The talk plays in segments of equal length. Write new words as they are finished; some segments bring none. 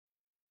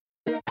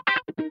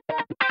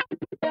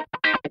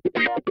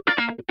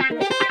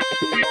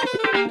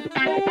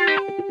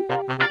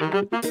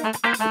Hello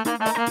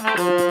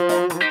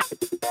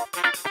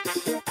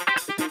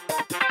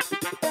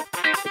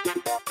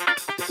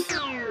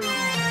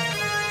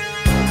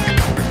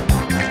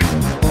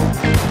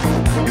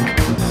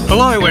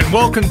and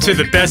welcome to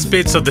the best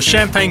bits of the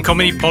Champagne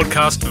Comedy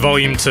Podcast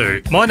Volume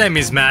 2. My name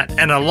is Matt,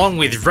 and along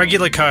with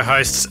regular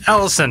co-hosts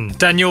Alison,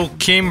 Daniel,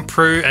 Kim,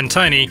 Prue and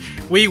Tony,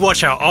 we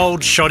watch our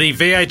old shoddy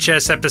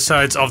VHS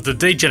episodes of The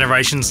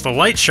D-Generation's The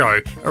Late Show,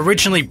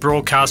 originally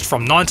broadcast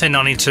from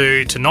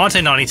 1992 to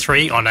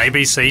 1993 on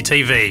ABC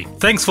TV.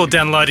 Thanks for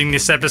downloading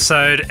this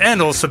episode and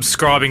or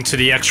subscribing to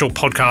the actual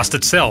podcast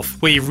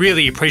itself. We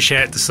really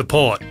appreciate the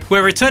support.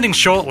 We're returning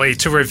shortly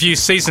to review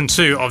Season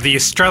 2 of the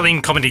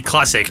Australian comedy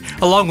classic,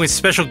 along with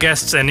special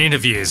guests and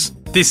interviews.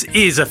 This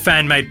is a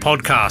fan-made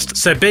podcast,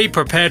 so be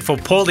prepared for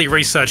poorly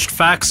researched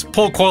facts,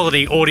 poor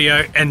quality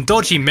audio, and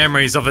dodgy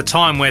memories of a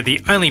time where the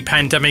only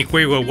pandemic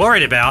we were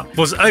worried about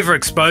was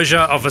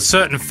overexposure of a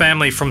certain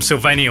family from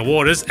Sylvania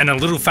Waters and a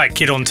little fat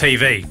kid on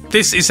TV.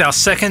 This is our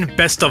second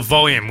best of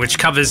volume, which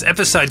covers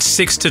episodes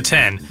 6 to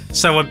 10,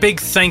 so a big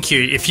thank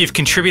you if you've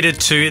contributed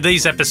to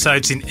these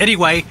episodes in any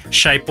way,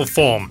 shape or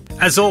form.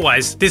 As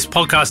always, this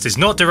podcast is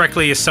not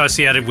directly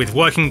associated with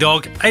Working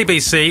Dog,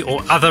 ABC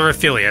or other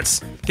affiliates.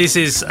 This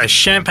is a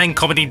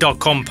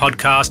ChampagneComedy.com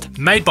podcast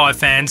made by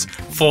fans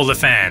for the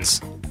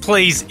fans.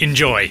 Please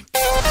enjoy.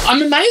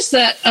 I'm amazed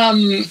that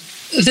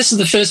this is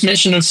the first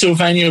mention of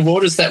Sylvania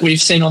Waters that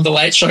we've seen on The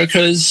Late Show,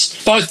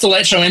 because both The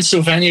Late Show and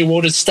Sylvania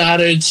Waters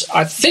started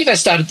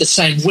the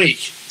same week.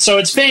 So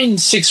it's been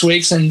 6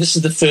 weeks and this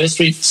is the first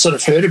we've sort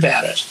of heard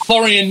about it.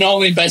 Laurie and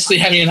Nolan basically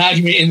having an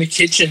argument in the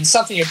kitchen,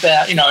 something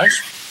about,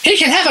 he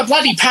can have a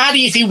bloody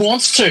party if he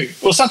wants to,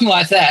 or something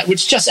like that,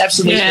 which just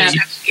absolutely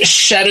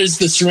shatters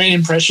the serene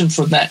impression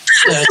from that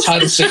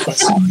title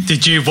sequence.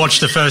 Did you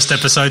watch the first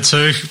episode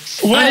too?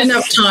 Well, I didn't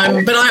have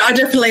time, but I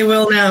definitely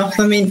will now.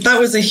 I mean, that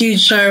was a huge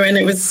show, and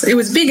it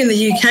was big in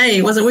the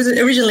UK. Was it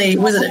a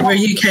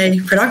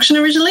UK production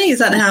originally? Is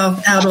that how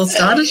it all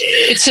started?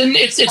 It's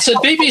a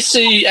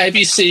BBC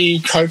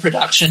ABC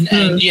co-production,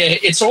 and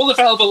it's all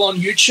available on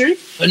YouTube.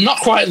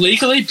 Not quite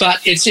legally, but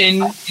it's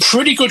in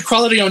pretty good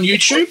quality on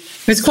YouTube.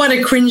 It was quite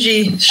a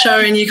cringy show,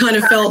 and you kind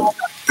of felt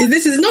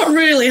this is not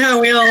really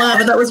how we all are,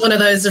 but that was one of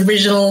those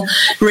original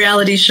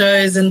reality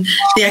shows, and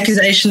the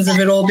accusations of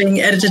it all being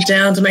edited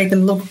down to make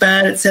them look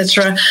bad,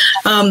 etc.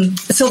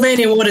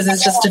 Sylvania Waters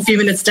is just a few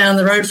minutes down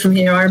the road from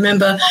here. I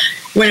remember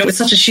when it was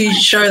such a huge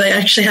show, they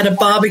actually had a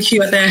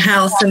barbecue at their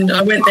house, and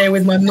I went there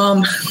with my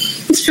mum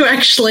to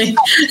actually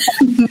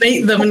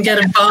meet them and get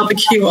a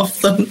barbecue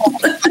off them.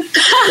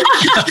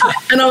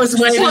 And I was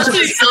waving to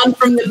the son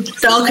from the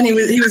balcony.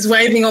 He was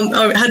waving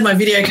I had my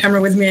video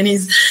camera with me, and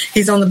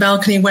he's on the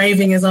balcony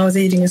waving as I was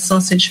eating a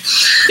sausage.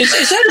 Is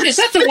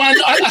that the one?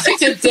 I think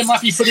that there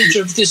might be footage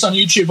of this on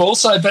YouTube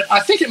also, but I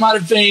think there might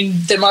have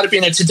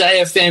been a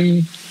Today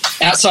FM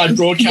outside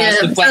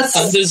broadcast with Black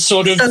Thunders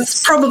sort of.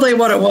 That's probably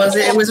what it was.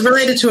 It was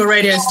related to a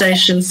radio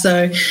station,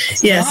 so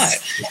yes.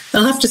 Right.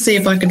 I'll have to see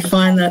if I can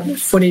find that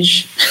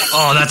footage.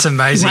 Oh, that's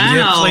amazing. Wow.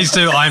 Yeah, please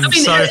do.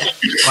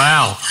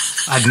 Wow.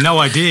 I had no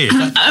idea.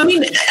 I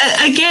mean,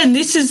 again,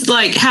 this is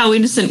like how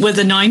innocent were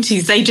the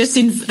 90s. They just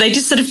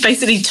sort of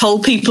basically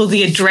told people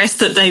the address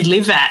that they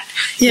live at.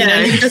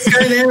 Yeah, you just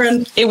go there,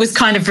 and it was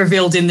kind of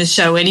revealed in the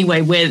show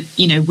anyway where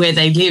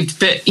they lived.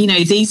 But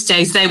these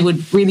days they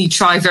would really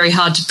try very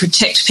hard to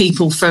protect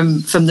people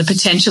from the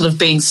potential of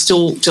being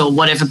stalked or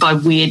whatever by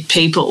weird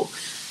people.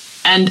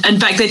 And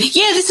back then,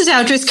 this is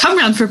our address. Come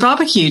round for a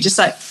barbecue. Just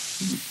like.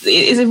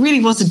 It really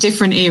was a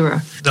different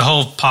era. The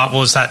whole part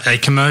was that a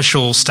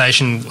commercial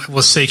station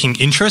was seeking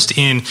interest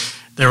in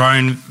their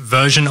own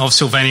version of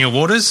Sylvania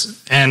Waters,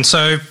 and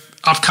so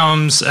up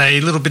comes a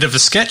little bit of a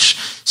sketch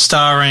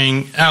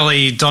starring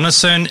Ali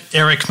Donaldson,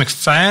 Eric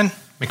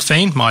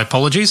McPheen, my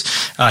apologies,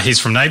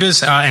 he's from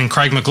Neighbours, and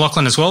Craig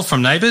McLachlan as well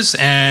from Neighbours,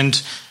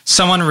 and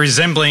someone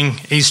resembling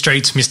E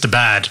Street's Mr.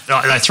 Bad.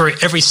 They threw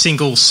every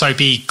single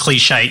soapy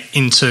cliche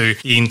into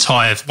the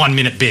entire 1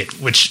 minute bit,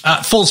 which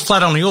falls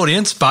flat on the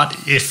audience, but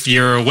if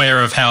you're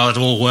aware of how it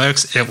all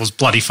works, it was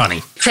bloody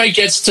funny. Craig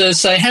gets to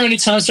say, how many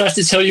times do I have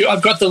to tell you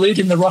I've got the lead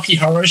in the Rocky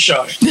Horror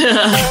Show?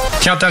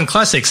 Countdown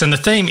Classics, and the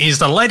theme is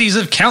the Ladies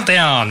of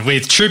Countdown,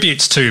 with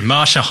tributes to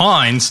Marsha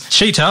Hines,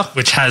 Cheetah,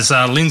 which has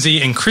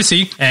Lindsay and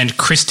Chrissy, and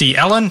Christy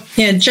Allen.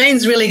 Yeah,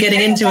 Jane's really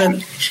getting into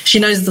it. She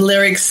knows the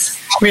lyrics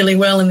really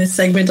well in this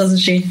segment, doesn't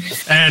she?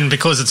 And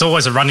because it's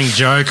always a running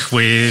joke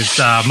with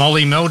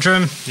Molly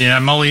Meldrum,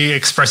 Molly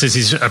expresses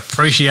his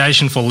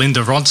appreciation for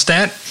Linda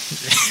Ronstadt,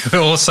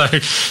 also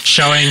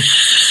showing,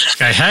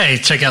 hey,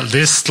 check out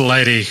this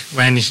lady.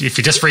 And if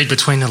you just read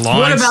between the lines.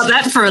 What about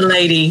that for a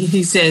lady?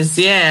 He says,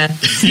 He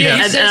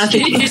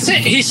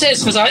says,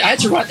 because I had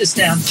to write this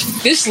down,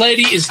 this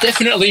lady is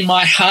definitely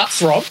my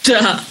heartthrob.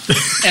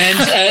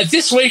 And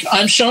this week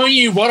I'm showing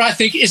you what I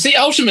think is the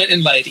ultimate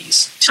in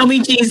ladies.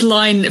 Tommy G's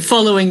line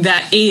following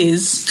that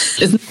is,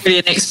 it's not really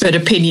an expert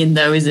opinion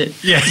though, is it?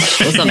 Yeah.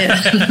 Or something.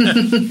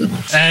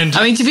 And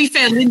I mean, to be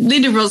fair,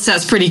 Linda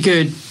Ronstadt's pretty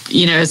good,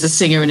 you know, as a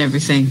singer and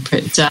everything,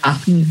 but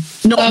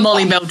not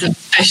Molly Meldrum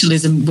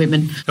specialism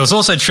women. there was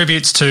also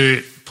tributes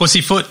to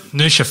Pussyfoot,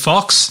 Nusha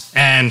Fox,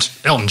 and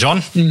Elton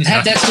John.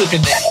 Had that slip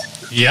in there.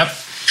 Yep.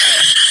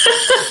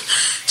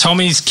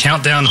 Tommy's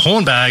countdown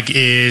hornbag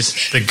is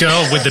the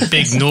girl with the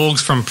big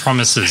norgs from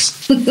Promises.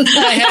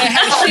 Hey,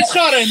 she's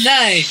got a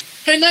name.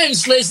 Her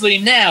name's Leslie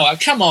Nauer.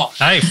 Come on.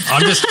 Hey,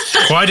 I'm just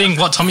quoting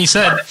what Tommy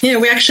said. Yeah,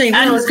 we actually,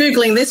 when I was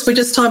Googling this, we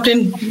just typed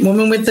in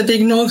woman with the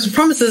big norgs and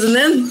promises, and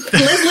then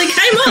Leslie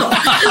came up.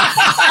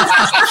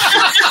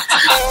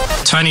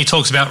 Tony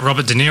talks about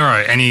Robert De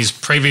Niro and his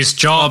previous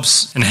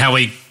jobs and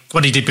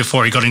what he did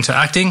before he got into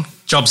acting.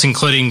 Jobs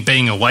including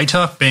being a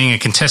waiter, being a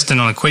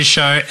contestant on a quiz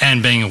show,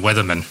 and being a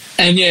weatherman.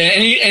 And yeah,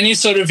 any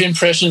sort of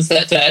impressions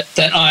that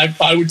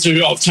I would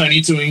do of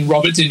Tony doing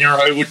Robert De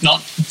Niro would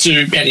not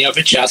do any of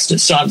it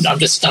justice. So I'm going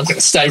to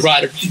stay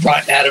right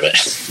out of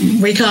it.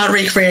 We can't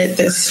recreate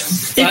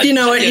this. If you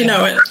know it, you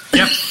know it.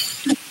 Yep.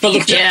 But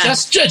look,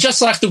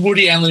 just like the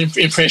Woody Allen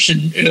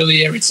impression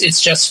earlier,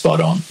 it's just spot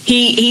on.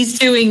 He's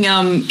doing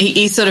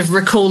he's sort of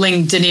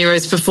recalling De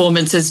Niro's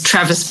performance as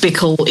Travis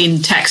Bickle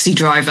in Taxi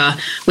Driver,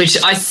 which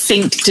I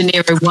think De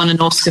Niro won an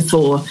Oscar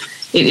for.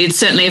 It's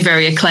certainly a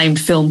very acclaimed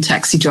film,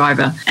 Taxi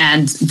Driver,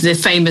 and the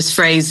famous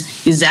phrase,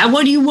 "Is that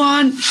what you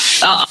want?"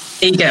 There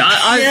you go.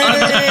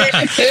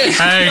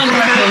 Hey.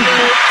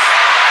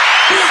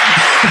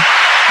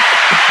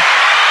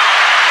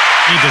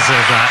 You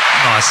deserve that.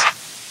 Nice.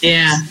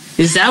 Yeah.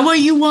 Is that what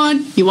you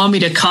want? You want me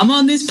to come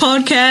on this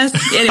podcast?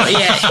 Anyway,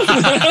 yeah.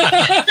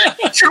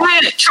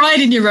 Try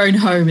it in your own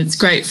home. It's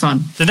great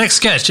fun. The next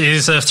sketch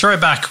is a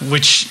throwback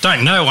which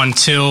don't know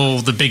until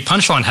the big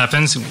punchline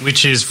happens,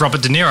 which is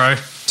Robert De Niro,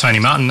 Tony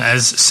Martin,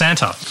 as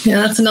Santa.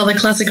 Yeah, that's another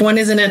classic one,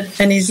 isn't it?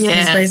 And he's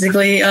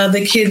basically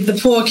the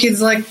poor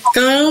kid's like, I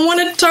don't want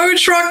a tow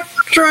truck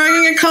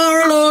dragging a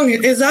car along.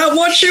 Is that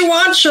what you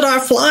want? Should I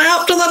fly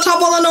up to the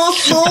top of the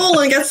North Pole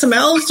and get some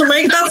elves to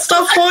make that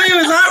stuff for you?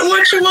 Is that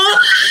what you want?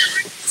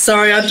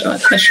 Sorry, I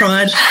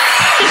tried.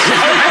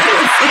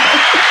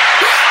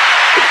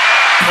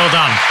 Well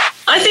done.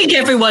 I think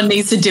everyone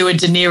needs to do a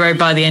De Niro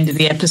by the end of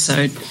the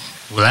episode.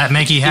 Will that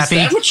make you happy?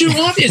 Is that what you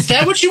want? Is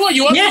that what you want?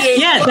 You want me to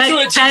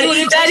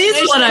that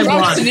is what I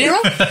want. De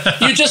Niro?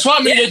 You just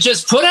want me to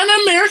just put on an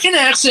American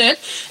accent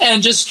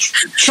and just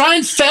try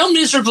and fail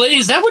miserably?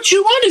 Is that what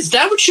you want? Is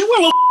that what you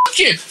want? Well, f***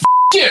 you. F***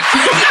 you.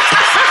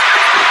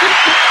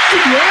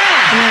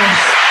 Yeah.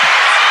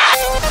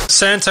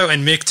 Santo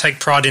and Mick take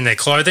pride in their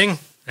clothing,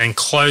 and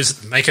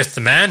clothes maketh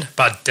the man,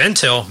 but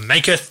dental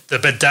maketh the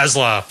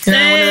bedazzler. One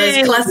of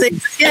those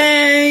classics.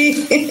 Yay!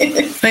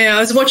 Yeah, I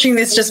was watching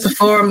this just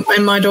before,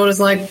 and my daughter's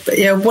like,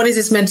 "Yeah, what is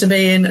this meant to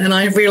be?" And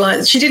I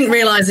realised she didn't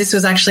realise this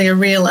was actually a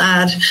real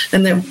ad,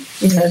 and then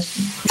once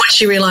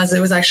she realised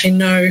there was actually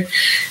no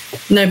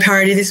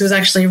parody, this was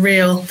actually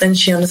real, then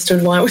she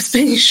understood why it was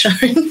being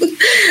shown.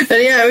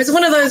 But yeah, it was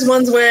one of those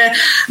ones where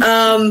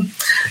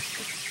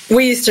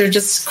we used to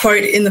just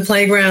quote in the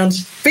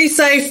playground, "Be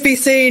safe, be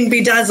seen,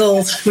 be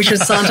dazzled," which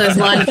was Santo's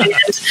line at the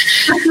end.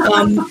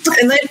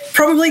 And they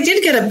probably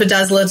did get a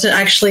bedazzler to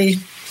actually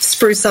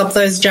spruce up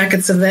those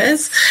jackets of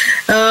theirs.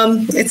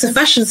 It's a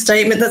fashion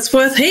statement that's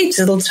worth heaps.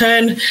 It'll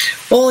turn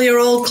all your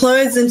old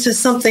clothes into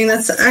something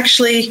that's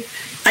actually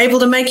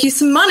able to make you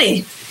some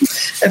money.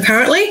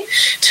 Apparently,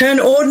 turn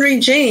ordinary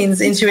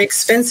jeans into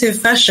expensive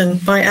fashion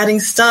by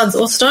adding studs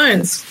or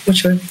stones,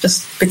 which were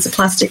just bits of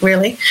plastic,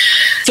 really.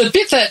 The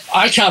bit that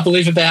I can't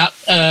believe about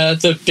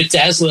the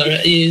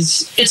bedazzler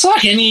is it's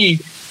like any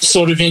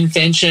sort of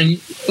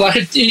invention.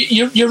 Like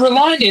you're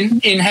reliant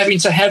in having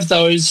to have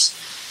those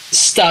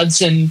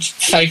studs and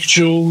fake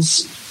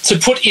jewels to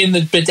put in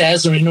the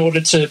bedazzler in order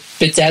to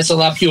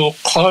bedazzle up your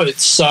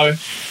clothes. So,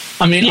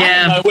 I mean, I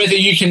don't know whether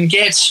you can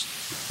get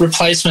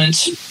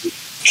replacement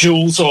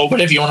jewels or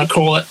whatever you want to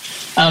call it,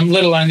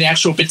 let alone the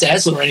actual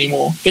bedazzler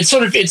anymore. It's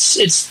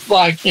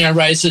like,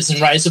 razors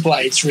and razor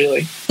blades,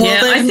 really.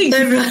 Well, I think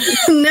they've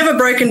never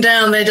broken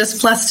down. They're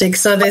just plastic,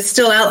 so they're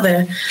still out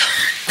there.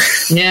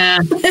 Yeah.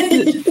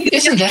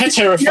 Isn't that a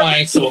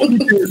terrifying thought?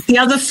 The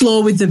other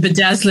flaw with the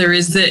bedazzler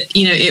is that,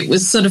 it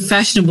was sort of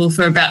fashionable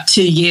for about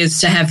 2 years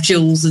to have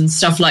jewels and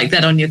stuff like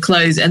that on your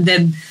clothes, and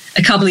then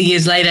a couple of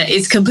years later,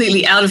 it's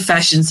completely out of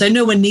fashion, so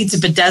no one needs a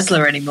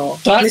bedazzler anymore.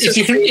 But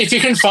if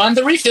you can find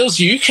the refills,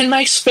 you can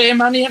make spare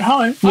money at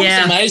home. I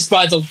was amazed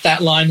by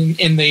that line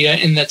in the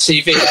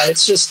TV ad.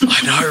 It's just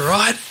I know,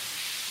 right?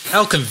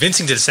 How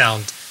convincing did it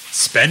sound?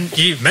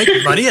 You make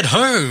money at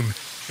home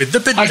with the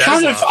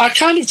bedazzler. I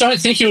kind of don't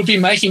think you would be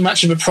making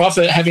much of a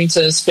profit having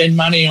to spend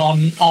money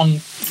on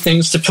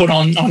things to put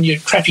on your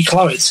crappy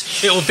clothes.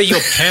 It will be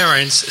your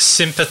parents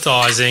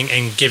sympathising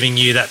and giving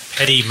you that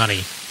petty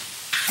money.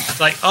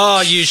 Like,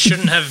 you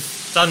shouldn't have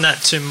done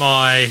that to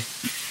my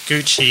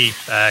Gucci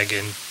bag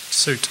and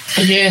suit.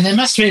 Yeah, there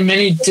must have been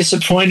many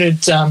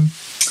disappointed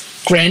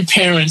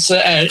grandparents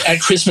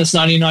at Christmas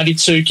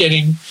 1992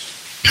 getting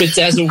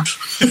bedazzled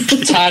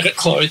Target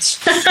clothes.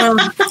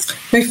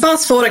 We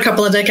fast forward a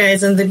couple of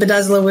decades, and the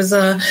bedazzler was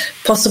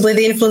possibly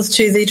the influence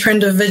to the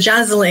trend of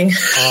vajazzling,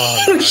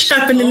 which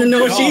happened in the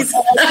noughties.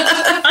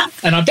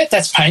 And I bet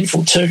that's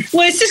painful too.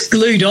 Well, it's just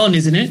glued on,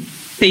 isn't it?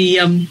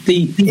 Yeah,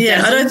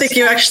 I don't think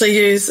you actually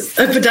use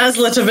a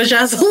bedazzler to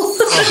vajazzle.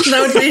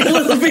 That would be a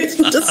little bit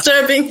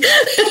disturbing.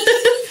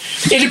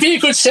 It'd be a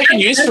good second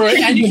use for it,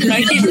 and you can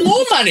make even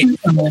more money.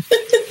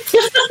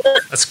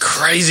 That's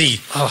crazy.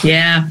 Oh.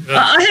 Yeah.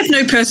 I have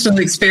no personal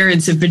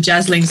experience of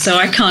bedazzling, so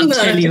I can't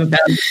tell you about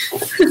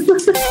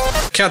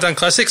it. Countdown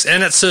Classics,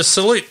 and it's a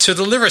salute to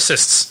the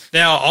lyricists.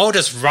 Now, I'll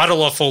just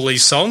rattle off all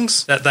these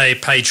songs that they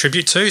pay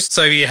tribute to.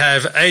 So you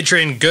have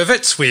Adrian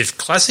Gervitz with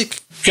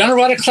Classic. Gonna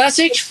write a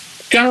classic?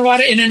 Gonna write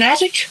it in an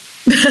attic?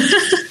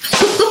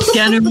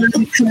 Gonna write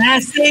a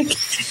classic.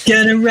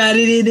 Gonna write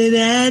it in an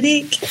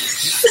attic.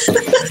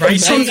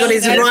 He's got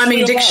his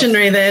rhyming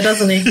dictionary there,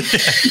 doesn't he?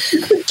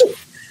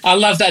 I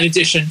love that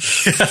addition.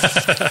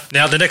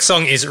 Now, the next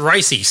song is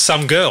Racy,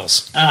 Some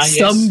Girls. Yes.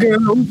 Some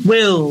girls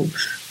will.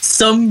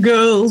 Some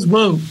girls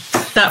won't.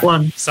 That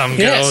one. Some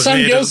girls.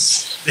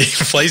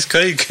 Please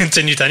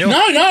continue, Daniel. No.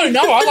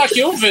 I like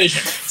your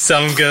version.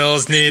 Some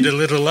girls need a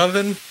little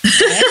loving.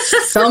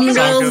 Some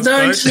girls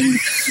don't.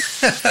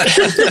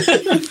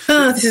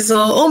 This is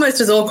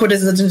almost as awkward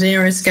as the De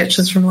Niro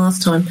sketches from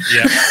last time.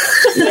 Yeah.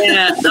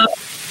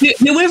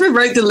 Whoever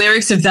wrote the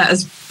lyrics of that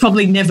has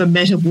probably never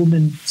met a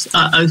woman,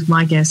 is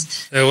my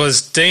guess. There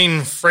was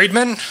Dean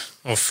Friedman,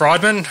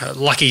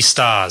 Lucky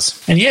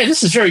Stars. And yeah,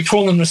 this is very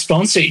cool and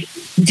responsive.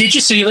 Did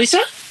you see Lisa?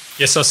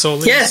 Yes, I saw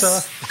Lisa.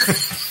 Yes.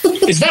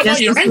 Is that why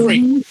you're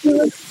angry?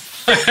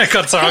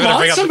 God, sorry, I'm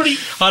going to bring up.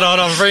 Hold on,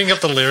 I'm bringing up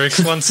the lyrics.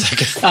 1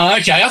 second. Oh,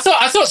 okay. I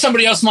thought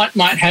somebody else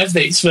might have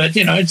these, but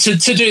to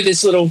do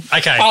this little.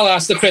 Okay. I'll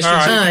ask the question. All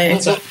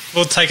right.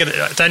 We'll take it,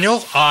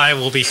 Daniel. I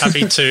will be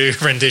happy to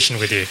rendition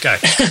with you. Go.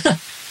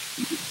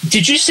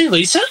 Did you see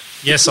Lisa?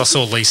 Yes, I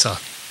saw Lisa.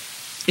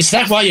 Is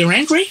that why you're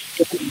angry?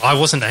 I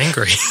wasn't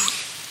angry.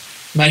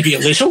 Maybe a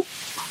little.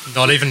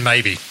 Not even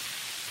maybe.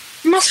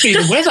 It must be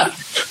the weather.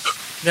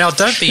 Now,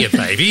 don't be a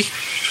baby.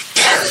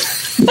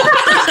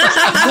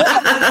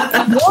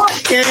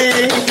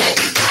 Yay.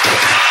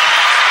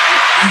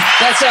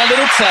 That's our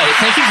little play.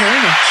 Thank you very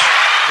much.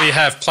 We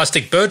have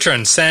Plastic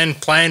Bertrand, San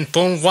Plan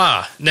Bon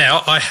Wa.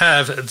 Now, I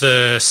have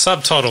the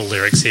subtitle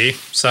lyrics here,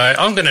 so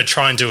I'm going to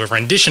try and do a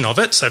rendition of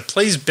it, so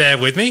please bear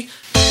with me.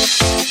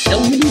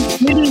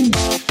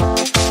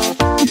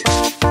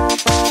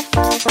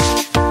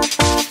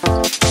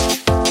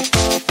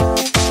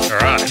 All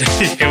right,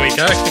 here we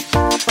go.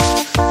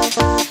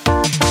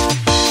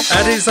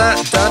 That is that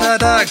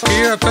da-da-da,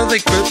 gear up the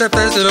group that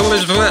there's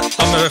always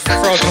I'm a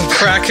frog and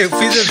crack it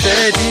with a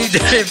veggie,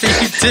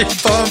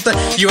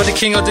 you are the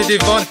king of the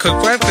divine,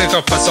 cook web, pick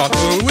up a song.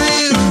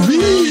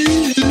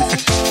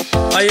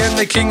 I am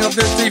the king of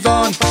the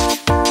divine.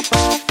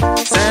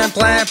 San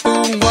Plan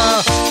Boom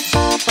Wah.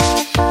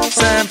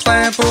 San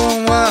Plan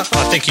Boom Wah.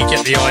 I think you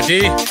get the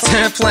idea.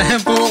 San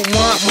Plan Boom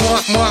Wah,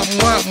 wah, wah,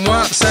 wah,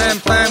 wah. San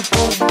Plan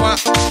Boom Wah.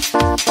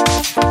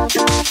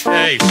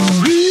 Hey.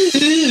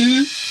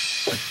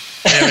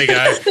 There we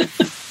go.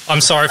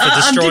 I'm sorry for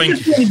destroying.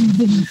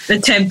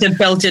 Attempt a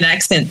Belgian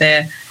accent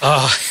there.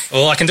 Oh,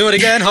 well, I can do it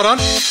again. Hold on.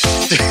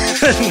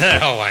 No,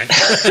 I won't.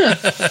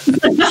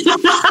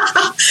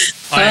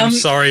 I am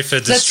sorry for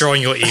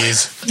destroying your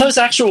ears. Those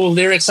actual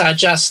lyrics are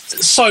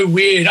just so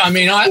weird. I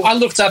mean, I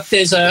looked up,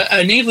 there's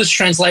an English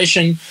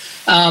translation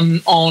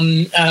on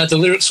the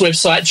lyrics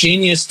website,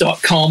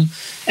 genius.com,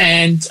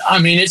 and, I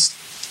mean, it's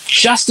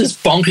just as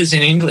bonkers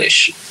in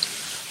English.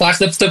 Like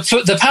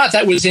the part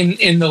that was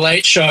in the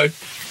Late Show,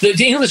 the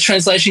English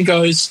translation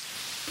goes,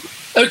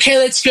 "Okay,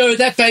 let's go.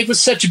 That babe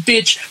was such a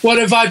bitch. What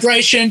a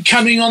vibration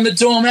coming on the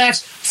doormat.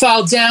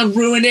 File down,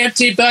 ruined,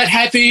 empty, but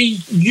happy.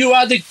 You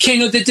are the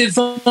king of the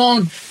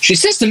divan." She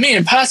says to me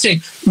in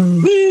passing,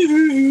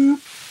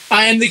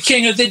 "I am the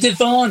king of the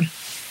divan.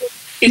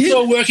 It's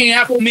all working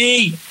out for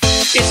me.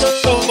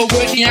 It's all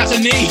working out for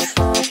me.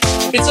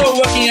 It's all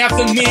working out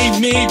for me.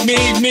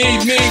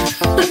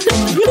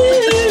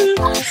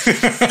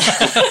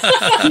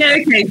 Yeah,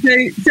 okay.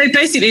 So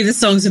basically the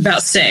song's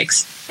about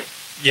sex.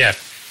 Yeah.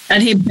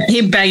 And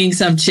him banging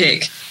some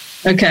chick.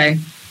 Okay.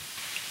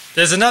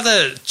 There's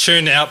another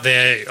tune out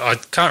there, I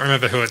can't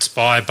remember who it's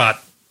by,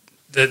 but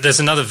there's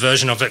another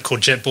version of it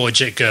called Jet Boy,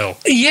 Jet Girl.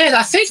 Yeah,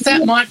 I think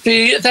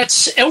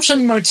that's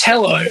Elton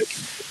Motello.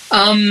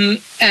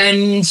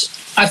 And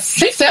I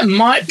think that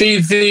might be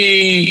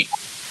the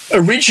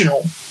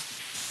original.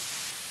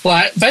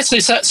 Like,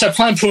 basically, So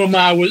Plan Pour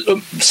Moi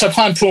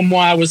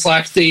was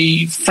like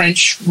the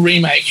French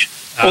remake,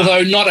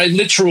 although not a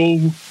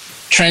literal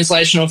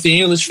translation of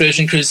the English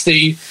version, because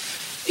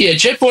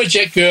Jet Boy,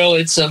 Jet Girl,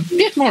 it's a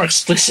bit more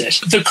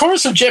explicit. The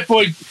chorus of Jet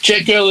Boy,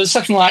 Jet Girl is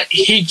something like,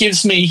 "He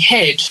gives me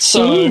head."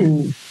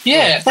 So,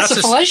 yeah, that's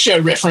a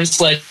fellatio reference,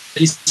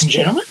 ladies and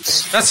gentlemen.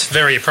 That's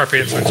very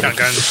appropriate for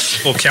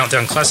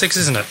Countdown Classics,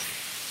 isn't it?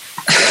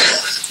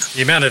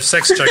 The amount of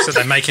sex jokes that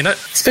they make in it.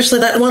 Especially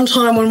that one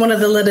time when one of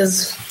the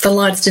letters, the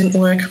lights didn't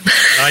work.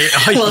 Yes.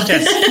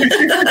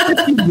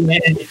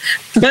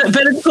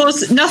 But of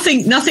course,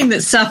 nothing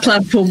that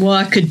Sapla pour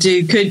moi could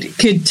do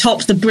could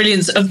top the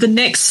brilliance of the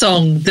next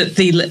song that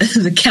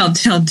the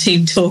Countdown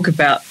team talk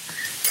about.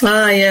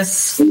 Ah,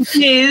 yes. It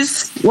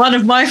is one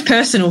of my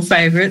personal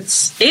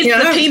favourites. It's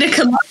the Pina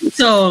Colada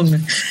song.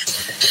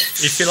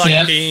 If you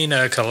like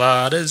pina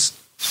coladas.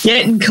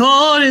 Getting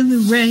caught in the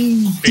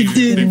rain.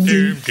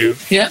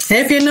 Yeah.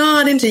 If you're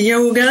not into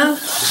yoga.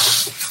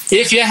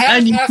 If you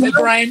have half a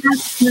brain.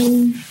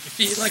 If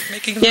you like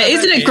making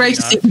isn't it great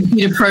to see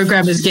computer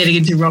programmers getting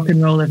into rock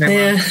and roll everyone?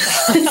 Yeah,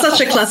 it's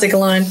such a classic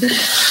line.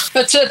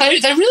 But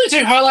they really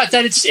do highlight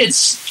that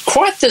it's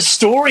quite the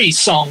story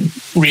song,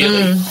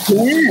 really.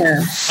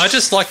 Yeah. I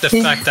just like the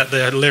fact that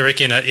the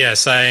lyric in it,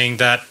 saying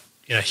that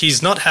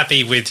he's not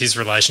happy with his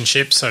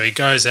relationship, so he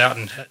goes out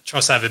and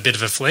tries to have a bit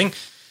of a fling,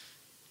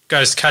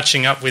 goes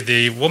catching up with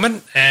the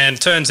woman, and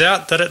turns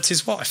out that it's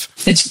his wife.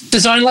 It's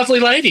his own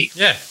lovely lady.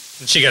 Yeah.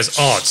 And she goes,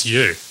 "Oh, it's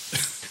you."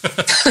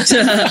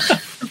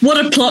 What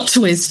a plot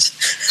twist.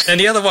 And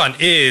the other one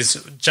is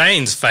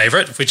Jane's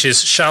favourite, which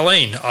is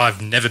Charlene,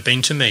 I've Never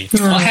Been to Me.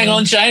 Oh, hang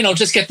on, Jane, I'll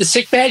just get the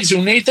sick bags.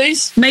 You'll need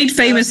these. Made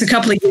famous a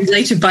couple of years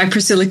later by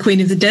Priscilla,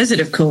 Queen of the Desert,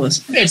 of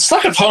course. It's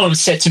like a poem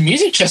set to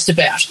music just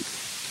about.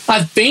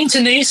 I've been to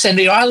Nice and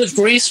the Isle of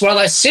Greece while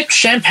I sipped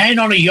champagne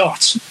on a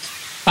yacht.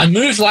 I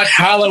moved like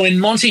Harlow in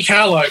Monte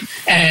Carlo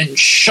and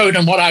showed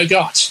them what I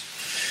got.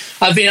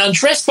 I've been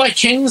undressed by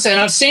kings and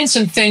I've seen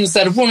some things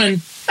that a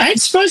woman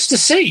ain't supposed to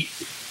see.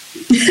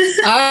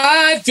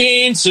 I've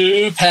been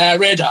to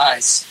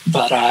paradise,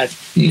 but I've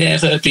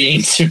never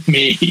been to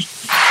me. Yay!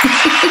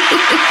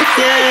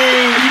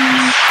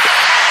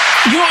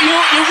 You're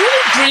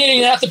really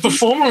bringing out the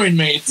performer in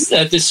me this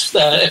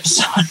episode.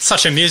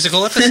 Such a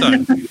musical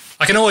episode.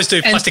 I can always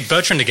do Plastic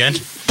Bertrand again.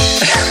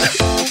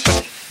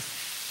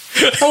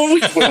 We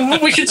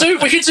could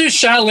do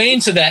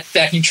Charlene to that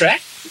backing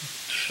track.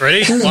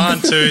 Ready?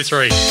 1, 2,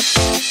 3.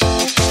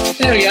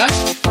 There we go.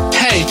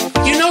 Hey,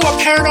 you know what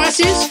paradise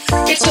is?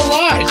 It's a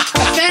lie,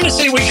 a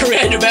fantasy we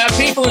create about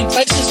people in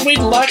places we'd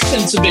like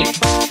them to be.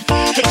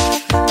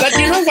 But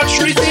you know what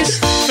truth is?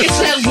 It's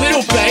that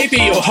little baby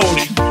you're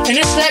holding. And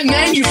it's that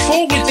man you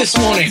fought with this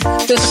morning.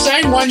 The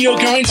same one you're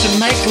going to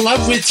make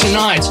love with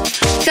tonight.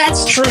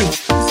 That's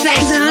truth.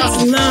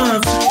 That's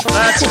love.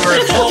 That's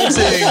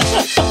revolting.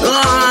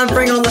 Oh,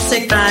 bring on the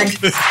sick bag.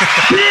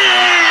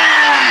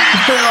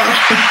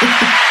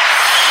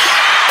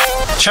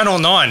 Channel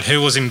 9,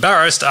 who was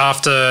embarrassed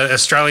after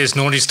Australia's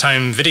Naughtiest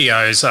Home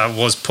videos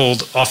was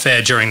pulled off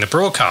air during the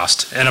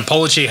broadcast. An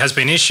apology has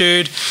been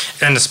issued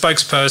and the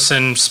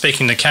spokesperson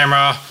speaking to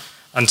camera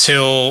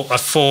until a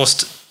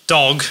forced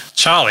dog,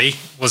 Charlie,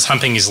 was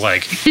humping his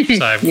leg. So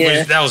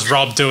that was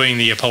Rob doing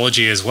the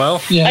apology as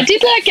well. Yeah. I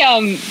did like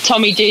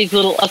Tommy G's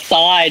little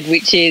aside,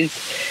 which is,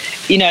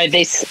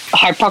 this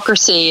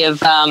hypocrisy of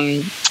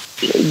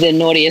the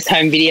Naughtiest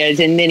Home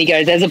videos, and then he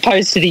goes, as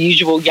opposed to the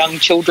usual young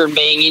children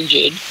being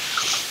injured.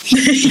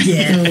 Which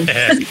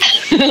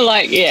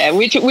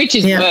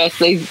is worse,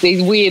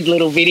 these weird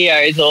little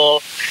videos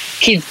or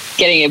kids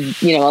getting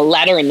a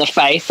ladder in the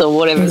face or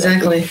whatever.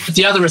 Exactly.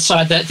 The other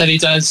aside that he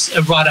does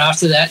right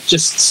after that,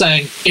 just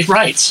saying it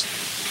rates.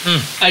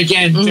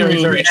 Again,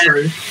 very, very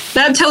true.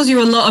 That tells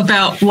you a lot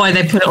about why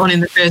they put it on in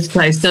the first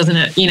place, doesn't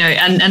it?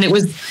 And it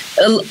was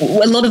a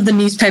lot of the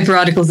newspaper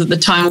articles at the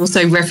time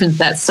also referenced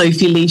that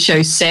Sophie Lee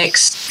show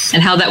Sex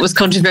and how that was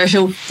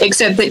controversial,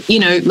 except that,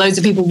 loads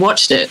of people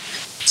watched it.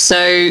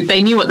 So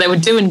they knew what they were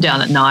doing down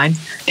at 9.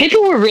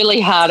 People were really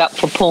hard up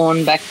for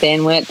porn back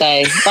then, weren't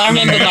they? I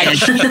remember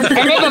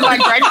my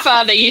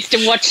grandfather used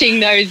to watching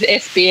those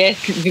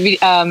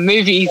SBS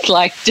movies,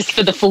 like just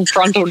for the full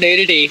frontal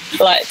nudity,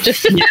 like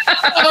just.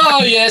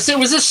 Oh yes, it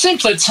was a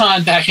simpler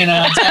time back in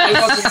our day.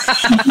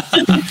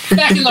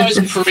 Back in those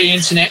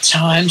pre-internet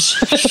times,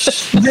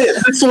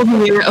 before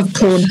the era of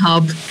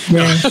Pornhub.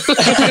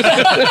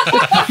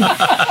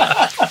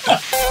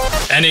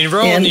 And in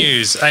royal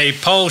news, a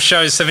poll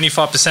shows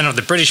 75% of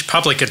the British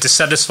public are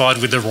dissatisfied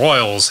with the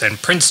royals. And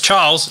Prince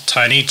Charles,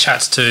 Tony,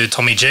 chats to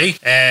Tommy G,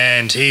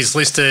 and he's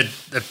listed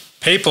the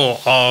people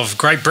of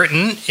Great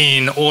Britain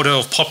in order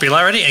of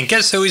popularity. And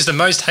guess who is the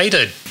most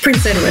hated?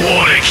 Prince Edward.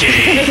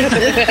 Waterkey.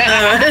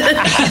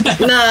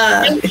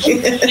 Nah.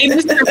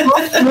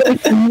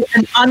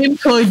 An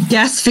unemployed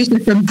gas fitter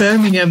from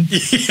Birmingham.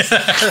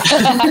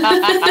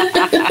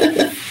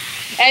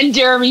 And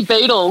Jeremy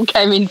Beadle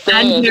came in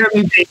third.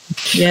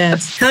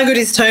 Yes. How good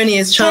is Tony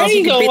as Charles?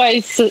 Tony's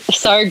always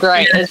so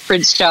great as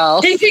Prince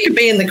Charles. He could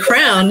be in the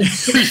Crown.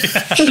 He's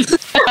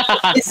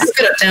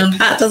got it down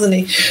pat, doesn't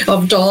he?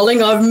 Of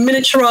darling, I've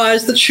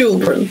miniaturised the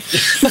children.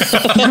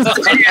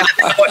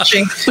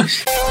 Watching.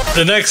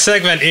 The next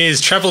segment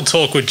is Travel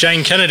Talk with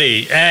Jane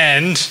Kennedy,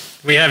 and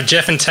we have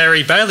Jeff and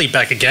Terry Bailey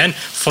back again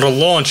for the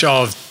launch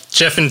of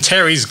Jeff and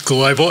Terry's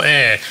Global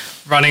Air,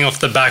 running off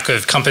the back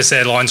of Compass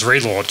Airlines'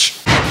 relaunch.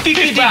 $50.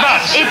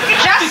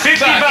 It just $50.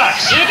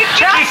 It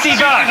just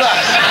 $50.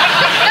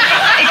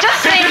 It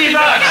just seems $50.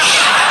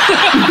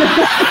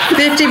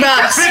 $50.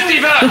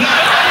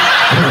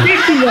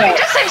 $50. It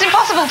just seems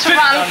impossible to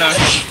run.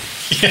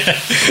 Yeah.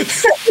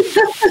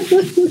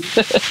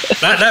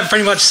 that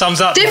pretty much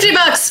sums up.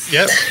 $50.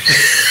 Yep.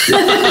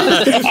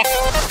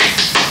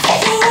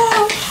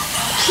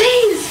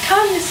 Please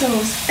calm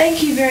yourselves.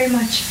 Thank you very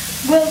much.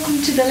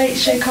 Welcome to The Late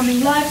Show,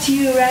 coming live to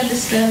you around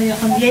Australia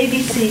on the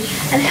ABC.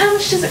 And how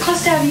much does it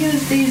cost our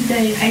viewers these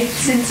days? 8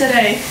 cents a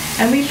day.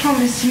 And we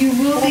promise you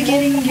will be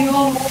getting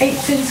your 8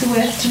 cents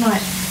worth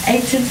tonight.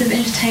 8 cents of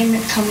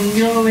entertainment coming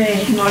your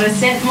way. Not a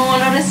cent more,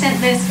 not a cent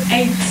less,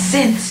 8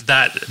 cents.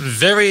 That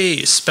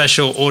very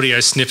special audio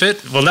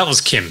snippet. Well, that was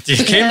Kim.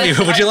 Kim,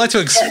 would you like to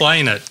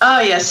explain it?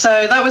 Oh, yes.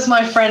 So that was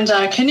my friend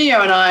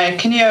Kineo and I.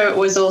 Kineo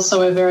was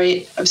also a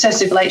very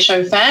obsessive Late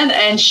Show fan,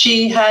 and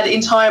she had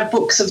entire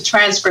books of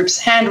transcripts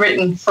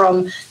handwritten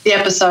from the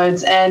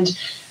episodes. And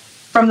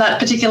from that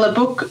particular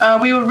book,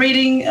 we were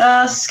reading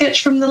a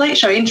sketch from the Late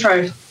Show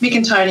intro, Mick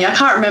and Tony. I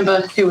can't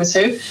remember who was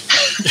who.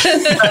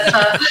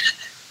 But,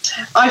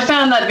 I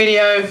found that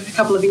video a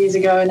couple of years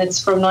ago, and it's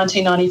from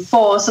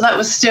 1994. So that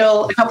was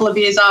still a couple of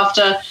years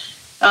after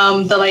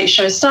the Late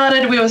Show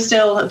started. We were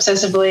still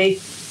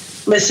obsessively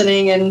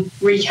listening and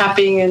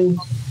recapping and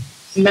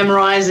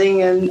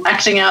memorising and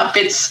acting out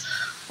bits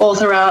all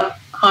throughout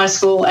high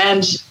school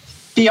and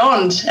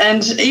beyond,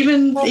 and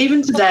even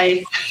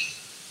today.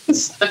 I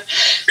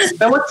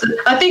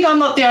think I'm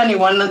not the only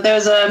one. There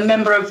was a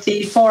member of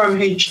the forum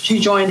who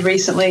joined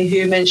recently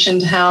who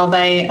mentioned how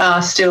they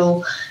are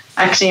still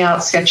acting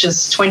out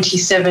sketches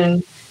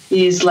 27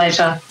 years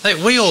later. Hey,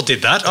 we all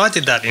did that. I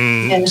did that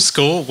in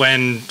school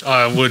when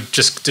I would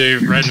just do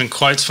random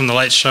quotes from the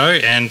Late Show,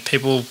 and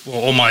people,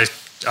 all my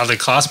other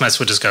classmates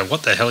would just go,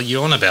 "What the hell are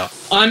you on about?"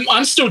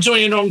 I'm still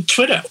doing it on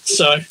Twitter,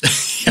 so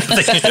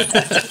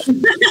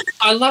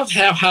I love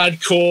how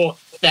hardcore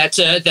that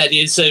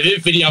is,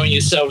 videoing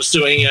yourselves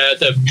doing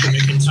the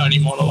Mick and Tony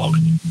monologue.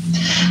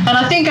 And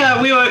I think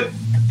we were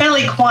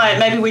fairly quiet.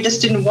 Maybe we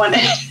just didn't want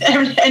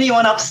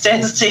anyone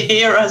upstairs to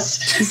hear us.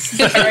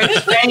 Very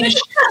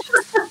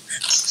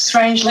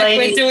strange like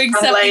ladies. We're doing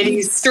something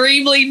ladies.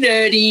 extremely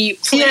nerdy.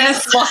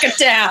 Please lock it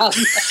down.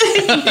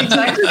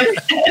 Exactly.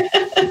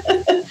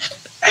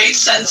 8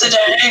 cents a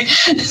day.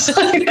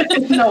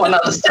 No one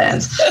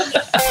understands.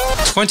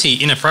 20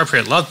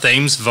 Inappropriate Love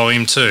Themes,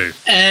 Volume 2.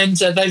 And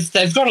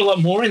they've got a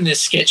lot more in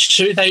this sketch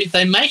too.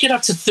 They make it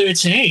up to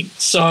 13.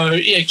 So,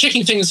 yeah,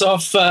 kicking things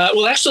off.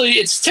 Well, actually,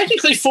 it's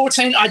technically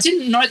 14. I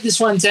didn't note this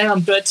one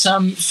down, but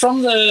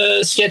from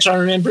the sketch I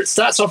remember, it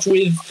starts off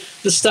with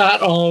the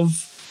start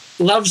of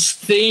Love's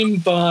Theme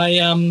by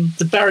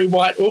the Barry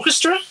White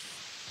Orchestra.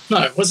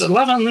 No, was it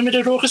Love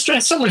Unlimited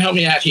Orchestra? Someone help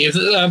me out here.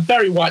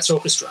 Barry White's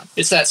orchestra.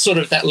 It's that sort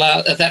of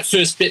that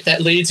first bit that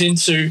leads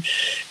into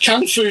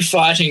Kung Fu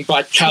Fighting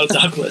by Carl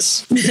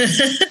Douglas.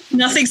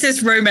 Nothing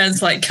says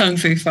romance like Kung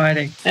Fu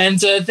Fighting. And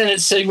then it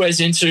segues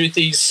into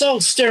the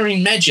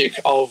soul-stirring magic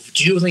of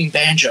dueling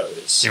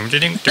banjos. The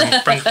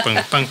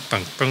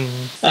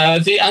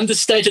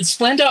understated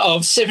splendor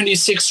of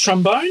 76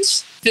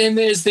 trombones. Then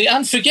there's the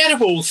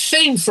unforgettable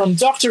theme from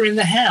Doctor in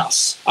the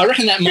House. I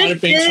reckon that might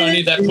have been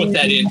Tony that put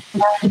that in.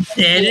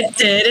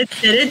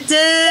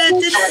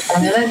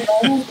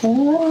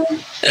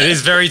 It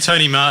is very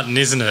Tony Martin,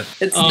 isn't it?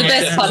 It's the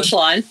best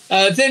punchline.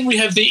 Then we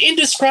have the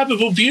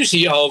indescribable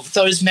beauty of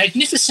those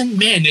magnificent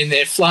men in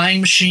their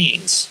flying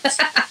machines.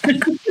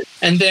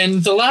 And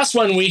then the last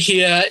one we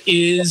hear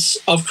is,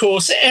 of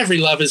course, every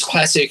lover's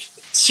classic,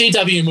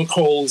 C.W.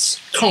 McCall's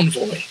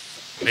Convoy.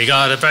 We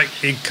got a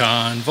big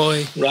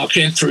convoy.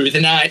 Rocking through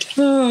the night.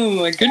 Oh,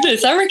 my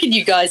goodness. I reckon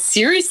you guys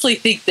seriously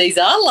think these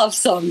are love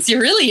songs. You're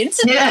really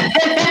into them.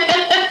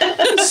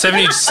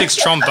 76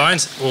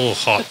 trombones. Oh,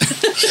 hot.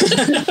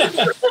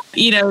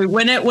 You know,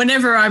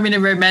 whenever I'm in a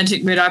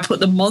romantic mood, I put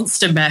the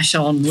Monster Mash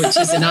on, which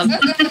is another.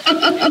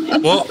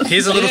 Well,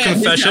 here's a little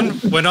confession.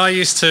 When I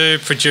used to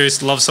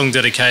produce love song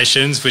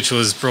dedications, which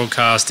was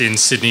broadcast in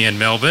Sydney and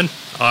Melbourne,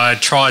 I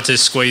tried to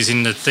squeeze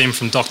in the theme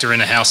from Doctor in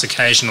the House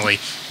occasionally.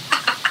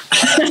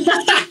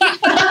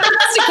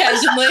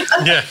 Occasionally.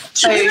 Yeah.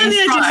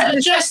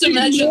 Just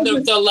imagine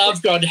the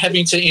love god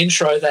having to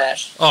intro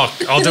that. Oh,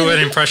 I'll do an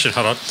impression.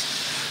 Hold on.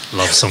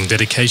 Love song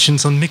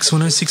dedications on Mix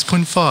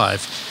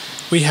 106.5.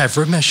 We have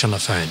Ramesh on the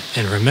phone.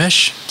 And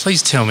Ramesh,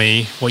 please tell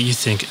me what you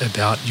think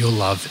about your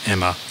love,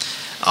 Emma.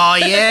 Oh,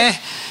 yeah?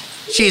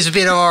 She's a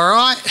bit all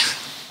right.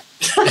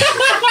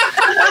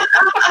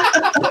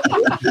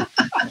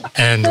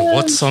 And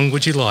what song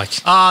would you like?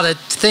 Oh, the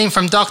theme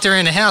from Doctor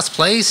in the House,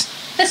 please.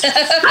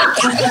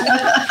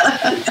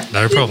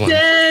 No problem.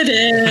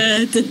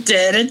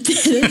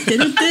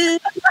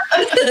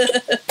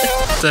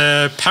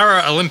 The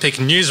Paralympic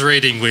news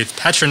reading with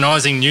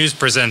patronising news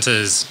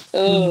presenters.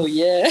 Oh,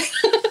 yeah.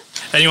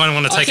 Anyone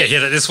want to take a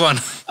hit at this one?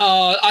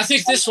 I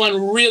think this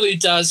one really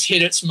does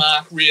hit its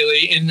mark,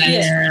 really, in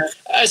that,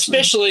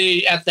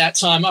 especially at that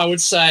time, I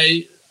would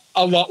say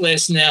a lot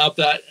less now,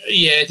 but,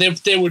 yeah,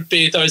 there would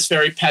be those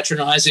very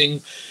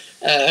patronising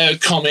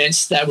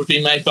comments that would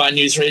be made by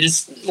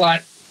newsreaders,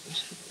 like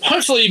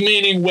hopefully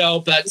meaning well,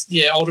 but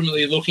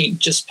ultimately looking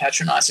just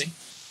patronising.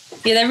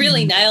 Yeah, they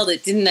really nailed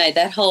it, didn't they?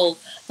 That whole,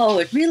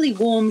 it really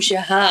warms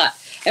your heart.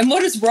 And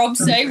what does Rob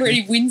say when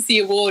he wins the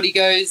award? He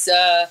goes,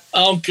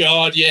 oh,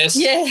 God, yes.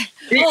 Yeah.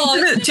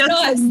 It's just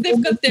nice.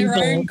 They've got their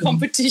own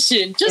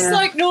competition, just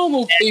like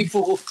normal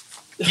people.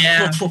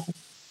 Yeah.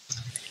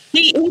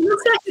 He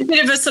looks like a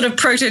bit of a sort of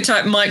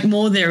prototype Mike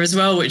Moore there as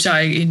well, which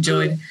I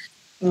enjoyed.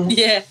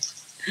 Yeah.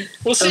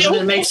 Well, see,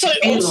 also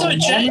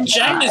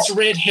Jane is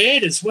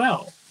red-haired as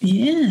well.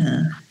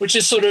 Yeah. Which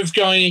is sort of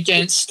going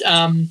against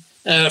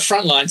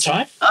frontline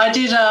type. I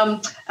did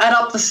add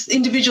up the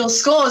individual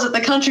scores that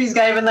the countries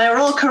gave, and they were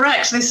all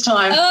correct this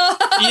time.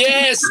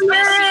 Yes.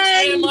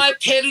 Yeah, my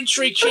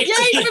pedantry kicked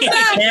in.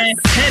 Yeah,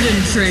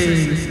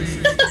 pedantry.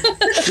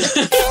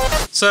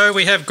 So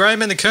we have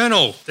Graham and the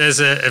Colonel.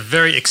 There's a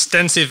very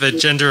extensive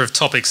agenda of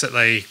topics that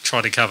they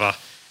try to cover.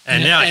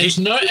 And now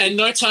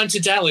no time to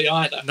dally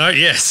either. No,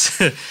 yes.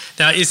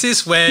 Now, is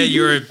this where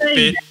you're a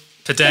bit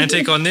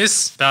pedantic on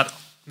this about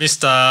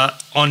Mr.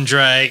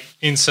 Andre,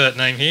 insert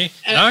name here?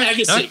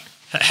 Agassi.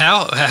 No?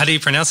 How do you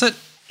pronounce it?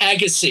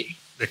 Agassi.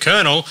 The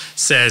Colonel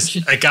says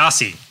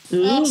Agassi.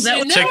 Now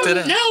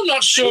I'm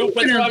not sure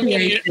whether I'm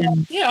getting it.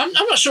 Yeah, I'm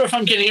not sure if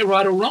I'm getting it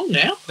right or wrong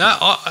now. No,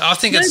 I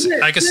think it's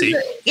Agassi.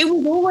 It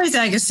was always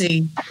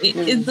Agassi.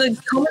 The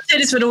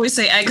commentators would always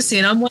say Agassi,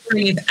 and I'm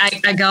wondering if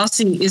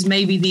Agassi is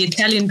maybe the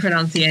Italian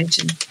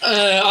pronunciation.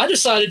 I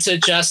decided to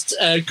just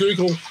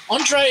Google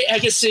Andre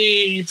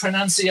Agassi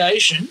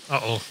pronunciation.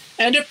 Uh-oh.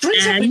 And it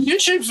brings up a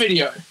YouTube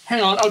video.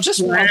 Hang on,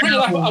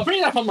 I'll bring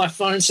it up on my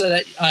phone so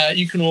that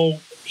you can all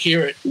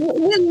hear it.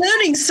 We're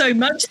learning so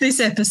much this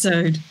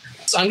episode.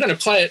 So I'm going to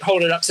play it,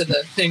 hold it up to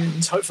the thing,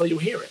 and hopefully you'll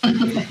hear it.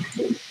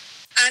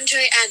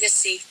 Andre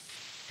Agassi.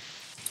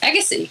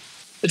 Agassi.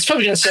 It's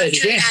probably going to say Andre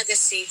it again.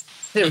 Agassi.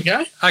 There we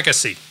go.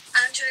 Agassi.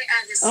 Andre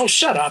Agassi. Oh,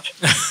 shut up.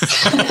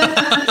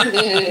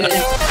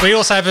 We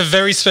also have a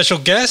very special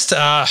guest,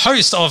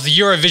 host of the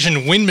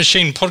Eurovision Wind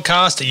Machine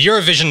podcast,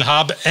 Eurovision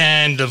Hub,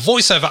 and the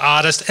voiceover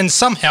artist, and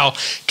somehow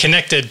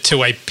connected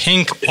to a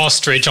pink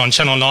ostrich on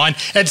Channel 9.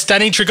 It's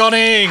Danny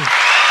Tregoning.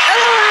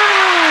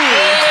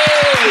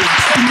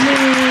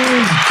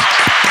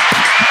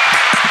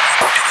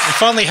 We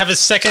finally have a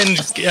second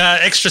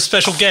extra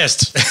special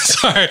guest.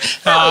 So,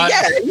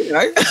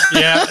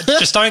 yeah,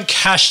 just don't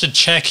cash the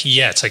check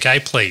yet, okay,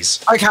 please.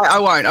 Okay, I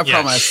won't, I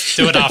promise.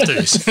 Do it after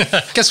this.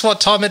 Guess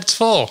what time it's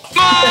for?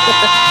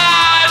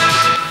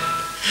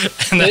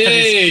 And that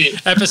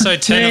is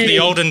episode 10 of the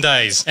olden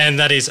days, and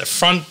that is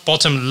Front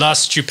Bottom La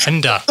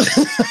Stupenda.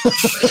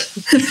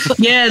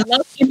 Yeah, La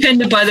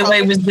Stupenda, by the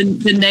way, was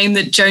the name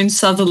that Joan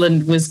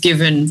Sutherland was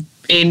given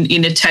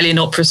in Italian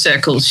opera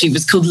circles. She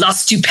was called La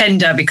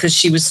Stupenda because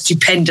she was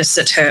stupendous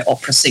at her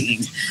opera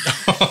singing.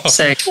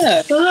 So,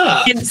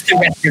 hence the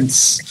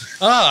reference.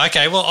 Oh,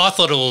 okay. Well, I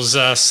thought it was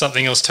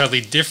something else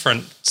totally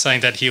different,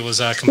 saying that he was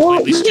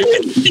completely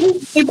stupid.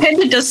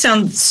 Stupenda does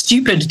sound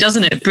stupid,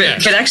 doesn't it?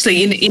 But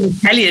actually, in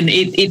Italian,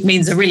 it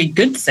means a really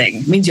good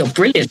thing. It means you're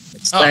brilliant.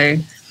 So,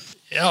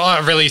 I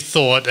really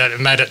thought that it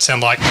made it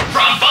sound like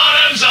Front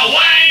Bottom's a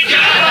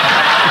wanker.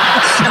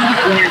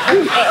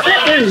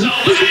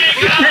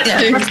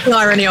 That's the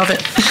irony of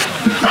it.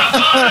 Front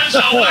Bottom's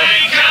a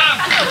wanker.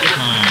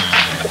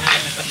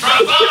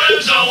 Front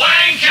Bottom's a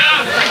wanker.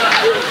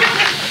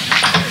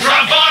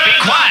 Front Bottom.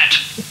 Quiet.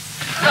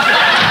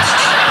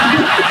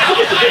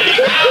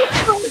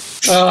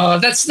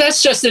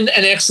 That's just an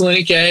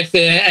excellent gag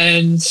there,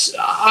 and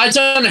I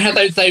don't know how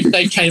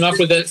they came up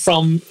with it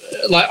from.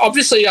 Like,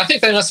 obviously, I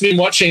think they must have been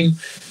watching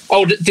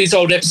these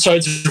old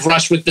episodes of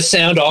Rush with the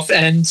sound off,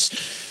 and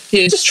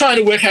just trying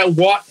to work out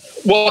what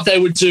they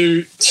would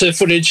do to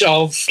footage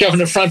of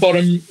Governor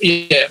Frontbottom,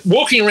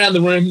 walking around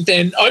the room,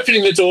 then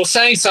opening the door,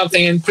 saying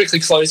something, and quickly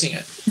closing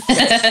it.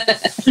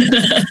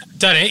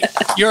 Danny,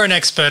 you're an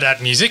expert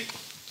at music,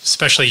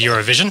 especially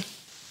Eurovision.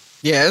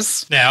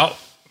 Yes. Now,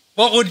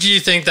 what would you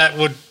think that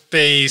would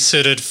be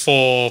suited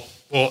for,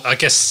 well, I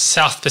guess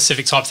South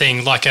Pacific type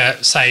thing, like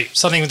say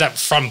something that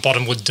Front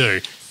Bottom would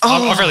do?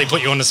 I've really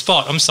put you on the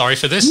spot. I'm sorry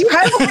for this. You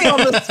have me on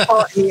the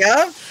spot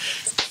here.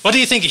 What do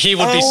you think he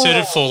would be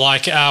suited for?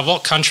 Like,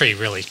 what country,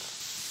 really?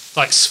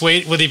 Like,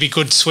 would he be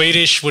good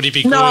Swedish? Would he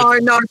be good?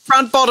 No,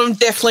 Front Bottom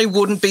definitely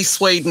wouldn't be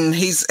Sweden.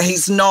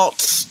 He's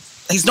not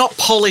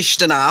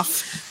polished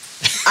enough.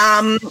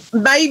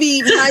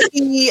 Maybe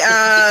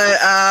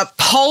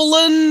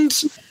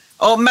Poland,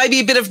 or maybe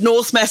a bit of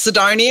North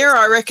Macedonia.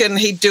 I reckon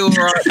he'd do all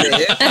right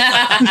there.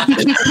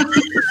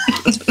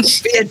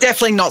 Yeah,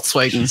 definitely not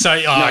Sweden. So,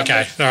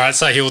 okay. All right.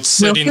 So he would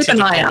sit into the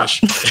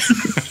Polish.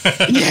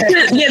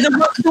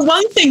 The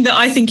one thing that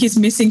I think is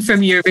missing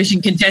from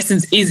Eurovision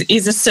contestants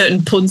is a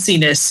certain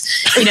punciness.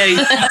 You know,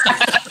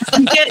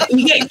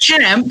 you get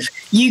camp,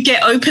 you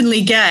get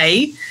openly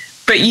gay,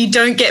 but you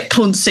don't get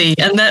puncy,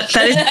 and that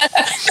is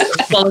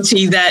the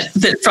quality that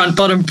Front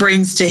Bottom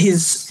brings to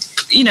his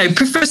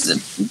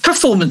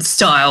performance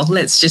style.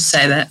 Let's just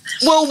say that.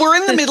 Well, we're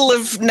in the middle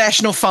of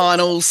national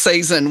finals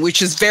season,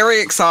 which is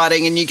very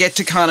exciting, and you get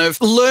to kind of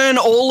learn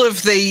all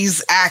of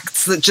these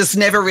acts that just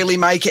never really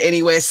make it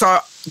anywhere. So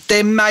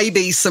there may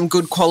be some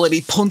good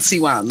quality punsy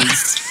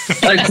ones.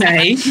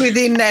 Okay.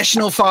 Within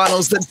national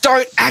finals that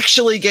don't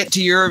actually get to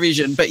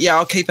Eurovision. But yeah,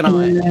 I'll keep an eye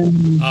on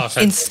it.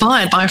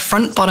 Inspired by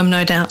Front Bottom,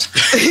 no doubt.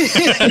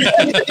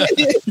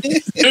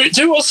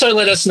 Do also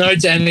let us know,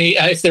 Danny,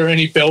 if there are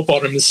any bell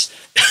bottoms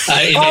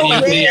in any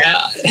of the...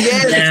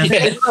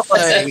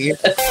 definitely.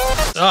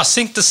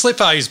 Sink the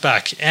Slipper is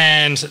back,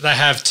 and they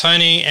have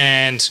Tony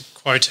and,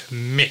 quote,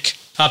 Mick.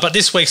 But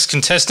this week's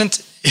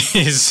contestant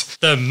is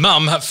the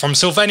mum from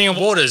Sylvania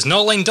Waters,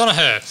 Nolene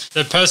Donaher,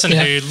 the person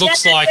who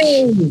looks like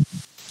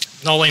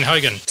Nolene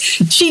Hogan.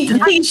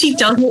 I think she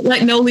does look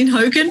like Nolene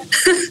Hogan.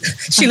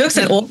 She looks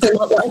an awful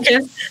lot like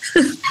her.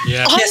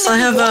 Yeah. Yes, I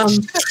have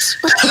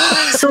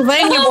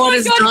Sylvania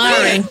Waters'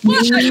 diary.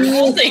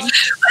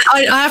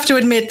 I have to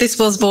admit, this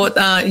was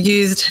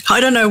used, I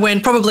don't know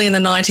when, probably in the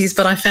 90s,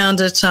 but I found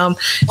it at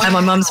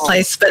my mum's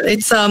place. But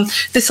it's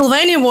the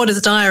Sylvania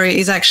Waters' diary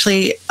is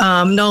actually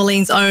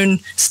Nolene's own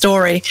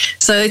story.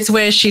 So it's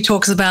where she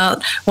talks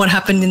about what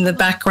happened in the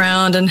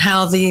background and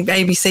how the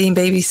ABC and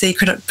BBC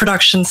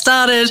production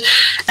started,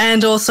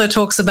 and also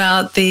talks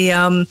about the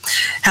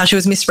how she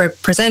was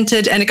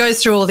misrepresented. And it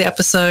goes through all the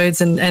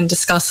episodes and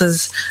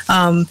discusses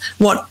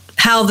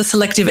how the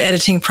selective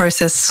editing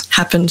process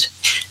happened,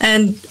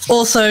 and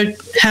also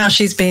how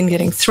she's been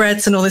getting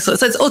threats and all this. So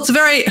it's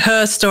very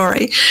her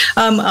story.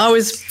 I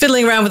was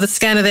fiddling around with the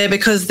scanner there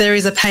because there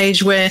is a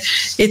page where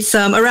it's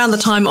around the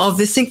time of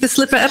the Sink the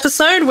Slipper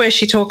episode where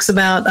she talks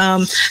about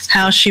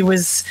how she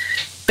was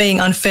being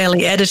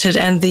unfairly edited,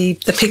 and the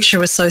picture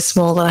was so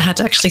small that I had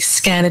to actually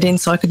scan it in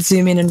so I could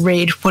zoom in and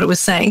read what it was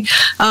saying.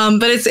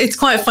 But it's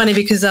quite funny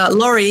because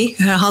Laurie,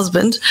 her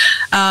husband,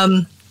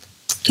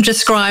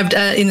 described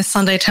in the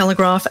Sunday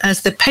Telegraph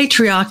as the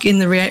patriarch in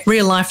the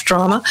real-life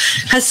drama,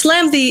 has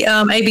slammed the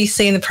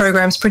ABC and the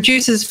program's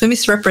producers for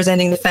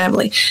misrepresenting the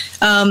family.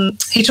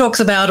 He talks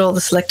about all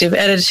the selective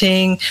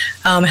editing,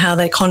 how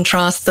they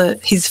contrast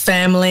his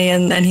family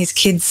and his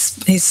kids,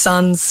 his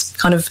sons,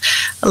 kind of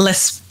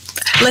less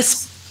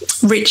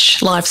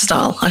rich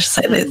lifestyle, I should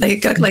say. They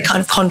kind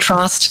of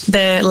contrast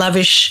their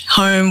lavish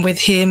home with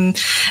him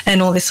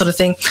and all this sort of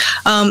thing.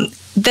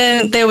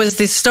 Then there was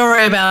this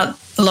story about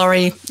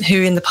Laurie,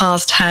 who in the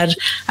past had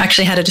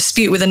actually had a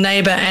dispute with a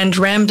neighbour and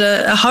rammed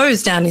a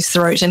hose down his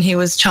throat, and he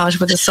was charged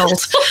with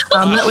assault.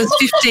 That was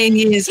 15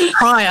 years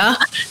prior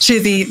to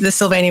the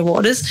Sylvania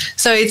Waters.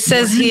 So it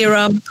says here,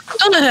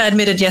 Donaher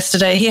admitted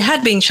yesterday he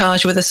had been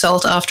charged with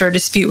assault after a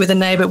dispute with a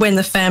neighbour when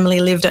the family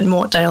lived at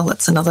Mortdale.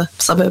 That's another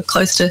suburb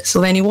close to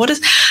Sylvania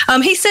Waters.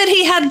 He said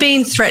he had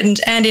been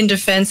threatened and, in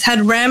defence,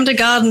 had rammed a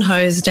garden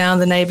hose down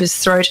the neighbour's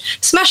throat,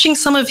 smashing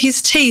some of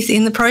his teeth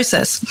in the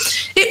process.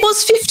 It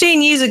was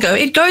 15 years ago.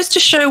 It goes to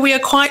show we are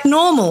quite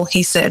normal,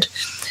 he said.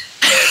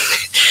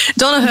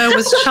 Donaher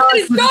was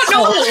charged with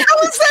assault. How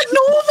is that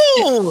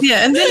normal?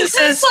 Yeah, and then he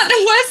says, like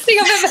the worst thing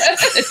I've ever heard.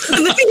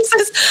 and then he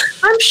says,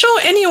 I'm sure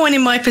anyone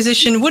in my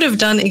position would have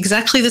done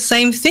exactly the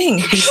same thing,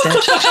 he said.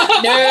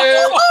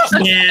 No.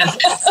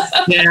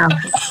 Yeah.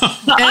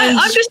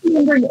 I'm just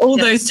remembering all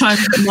those times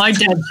that my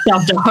dad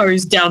shoved a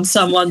hose down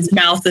someone's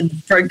mouth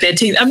and broke their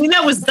teeth. I mean,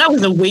 that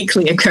was a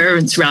weekly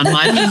occurrence around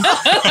my house.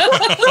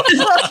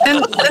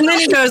 and then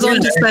he goes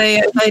on to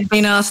say they'd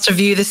been asked to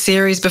view the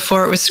series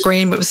before it was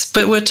screened,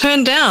 but were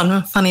turned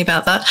down. Funny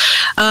about that.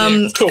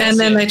 And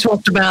then they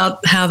talked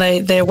about how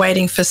they're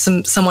waiting for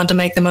someone to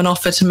make them an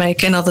offer to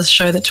make another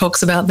show that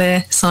talks about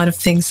their side of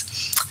things.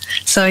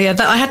 So yeah,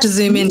 I had to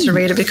zoom in to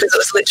read it because it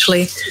was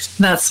literally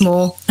that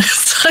small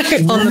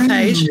on the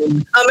page.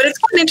 But it's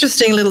quite an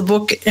interesting little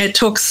book. It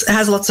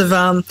has lots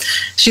of.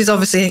 She's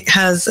obviously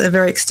has a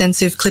very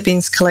extensive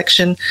clippings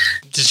collection.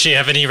 Did she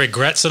have any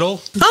regrets at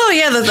all? Oh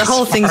yeah, the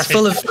whole thing's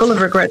full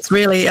of regrets.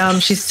 Really,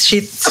 she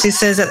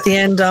says at the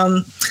end,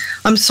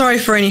 "I'm sorry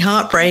for any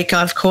heartbreak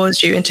I've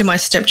caused you, and to my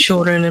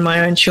stepchildren and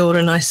my own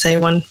children, I say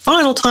one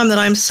final time that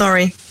I'm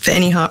sorry for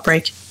any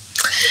heartbreak."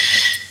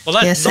 Well,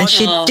 yes, and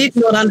she did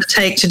not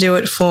undertake to do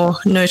it for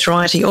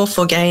notoriety or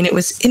for gain. It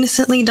was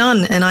innocently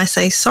done, and I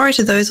say sorry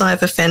to those I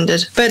have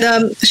offended. But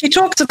she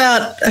talked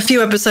about a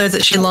few episodes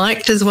that she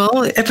liked as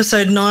well.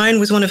 Episode 9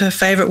 was one of her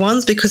favourite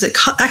ones because it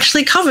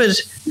actually covered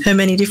her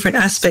many different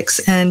aspects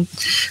and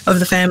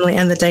of the family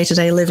and the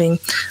day-to-day living.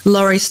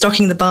 Laurie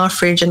stocking the bar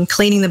fridge and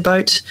cleaning the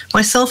boat,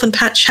 myself and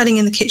Pat chatting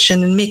in the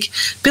kitchen, and Mick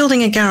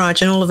building a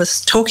garage, and all of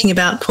us talking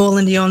about Paul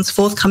and Dion's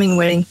forthcoming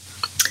wedding.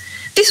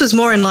 This was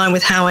more in line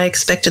with how I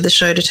expected the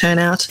show to turn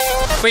out.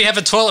 We have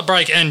a toilet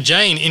break and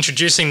Jane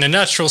introducing the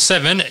Natural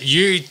 7,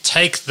 You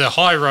Take the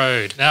High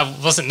Road. Now,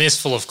 wasn't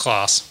this full of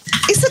class?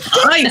 Is it?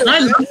 I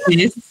love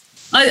this.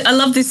 I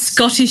love this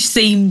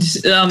Scottish-themed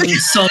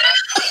song.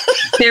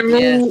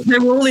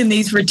 They're all in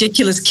these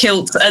ridiculous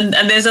kilts, and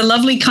there's a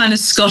lovely kind of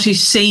Scottish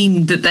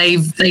scene that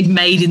they've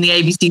made in the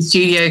ABC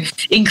studio,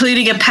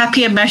 including a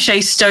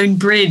papier-mâché stone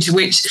bridge,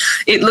 which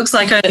it looks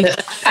like a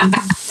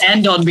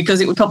stand on because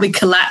it would probably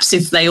collapse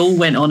if they all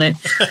went on it.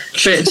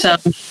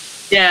 But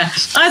yeah,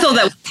 I thought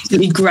that was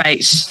really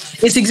great.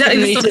 It's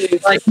exactly the sort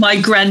of like my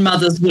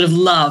grandmothers would have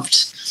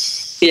loved.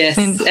 Yes,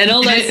 and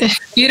all those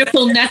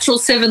beautiful natural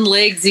 7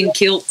 legs in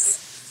kilts.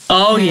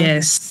 Oh,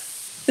 yes.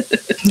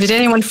 Did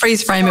anyone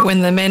freeze frame it when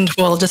the men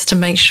wore just to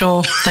make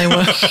sure they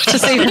were, to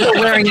see if they were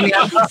wearing any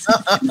others?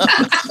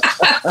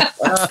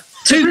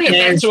 To bring it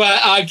back to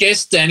our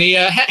guest, Danny,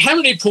 how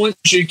many points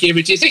would you give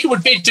it? Do you think it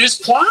would be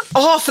Desplat?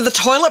 Oh, for the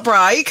toilet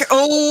break?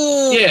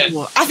 Oh,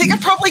 yeah. I think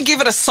I'd probably give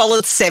it a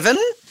solid 7.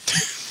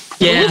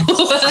 Yeah.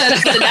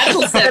 That's the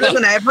natural 7. Better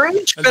than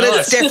average, but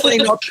it's definitely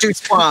not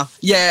Desplat.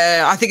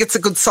 Yeah, I think it's a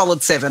good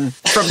solid 7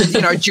 from,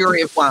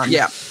 jury of 1.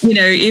 Yeah.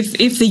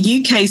 If the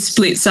UK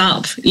splits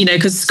up,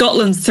 because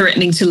Scotland's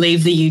threatening to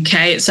leave the UK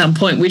at some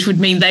point, which would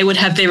mean they would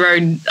have their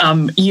own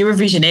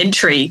Eurovision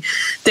entry,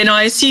 then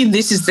I assume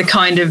this is the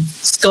kind of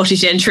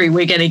Scottish entry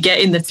we're going to get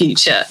in the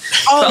future.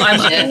 Oh,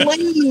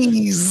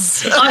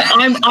 please.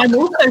 I'm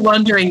also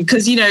wondering,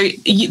 because,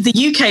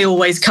 the UK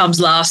always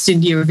comes last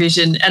in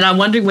Eurovision, and I'm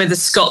wondering whether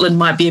Scotland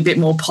might be a bit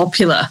more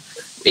popular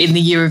in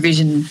the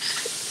Eurovision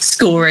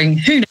scoring.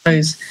 Who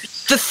knows?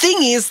 The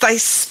thing is, they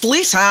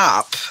split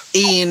up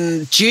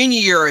in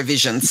Junior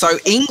Eurovision, so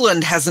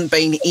England hasn't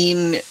been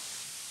in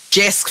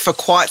JESC for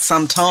quite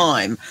some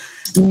time.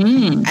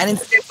 And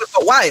instead we've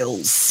got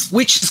Wales,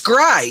 which is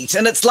great,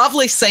 and it's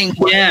lovely seeing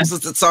Wales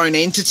as its own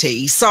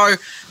entity. So,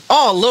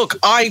 look,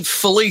 I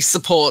fully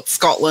support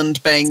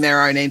Scotland being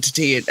their own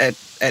entity at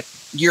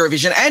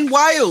Eurovision, and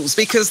Wales,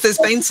 because there's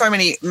been so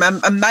many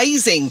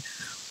amazing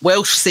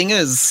Welsh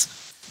singers,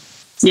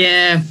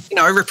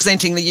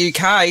 representing the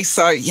UK.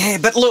 So, yeah,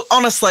 but look,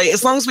 honestly,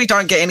 as long as we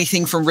don't get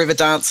anything from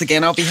Riverdance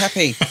again, I'll be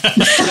happy.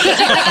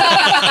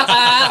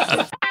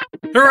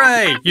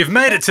 Hooray! You've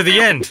made it to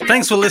the end.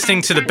 Thanks for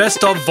listening to the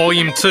Best of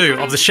Volume 2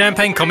 of the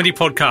Champagne Comedy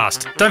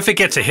Podcast. Don't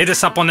forget to hit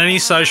us up on any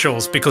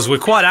socials because we're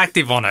quite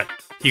active on it.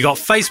 You got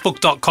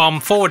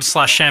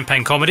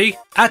facebook.com/Champagne Comedy,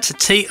 at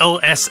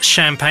TLS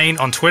Champagne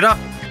on Twitter,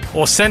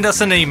 or send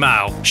us an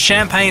email,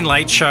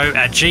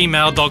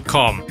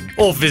 champagnelateshow@gmail.com,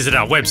 or visit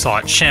our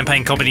website,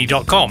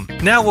 champagnecomedy.com.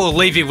 Now we'll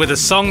leave you with a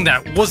song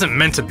that wasn't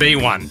meant to be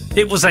one.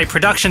 It was a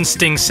production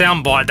sting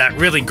soundbite that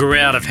really grew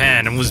out of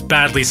hand and was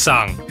badly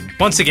sung.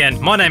 Once again,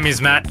 my name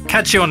is Matt.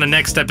 Catch you on the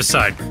next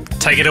episode.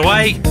 Take it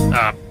away,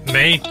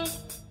 me.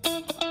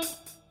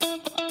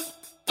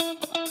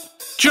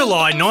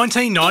 July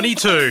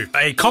 1992,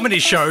 a comedy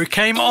show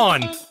came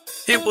on.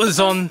 It was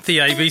on the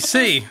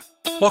ABC.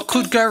 What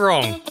could go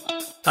wrong?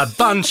 A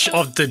bunch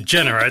of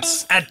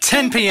degenerates at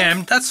 10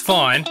 p.m, that's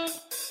fine.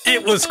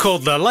 It was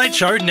called The Late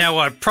Show, now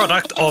a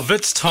product of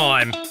its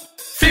time.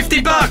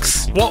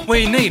 $50, what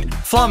we need,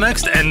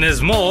 flummoxed and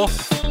there's more.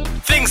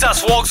 Things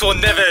us wogs will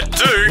never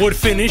do would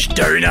finish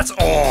donuts.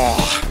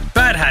 Oh,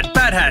 bad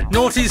hat,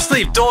 naughty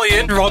sleep,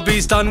 Dorian,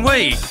 Robbie's done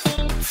we.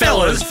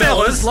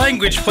 Fellas,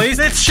 language please,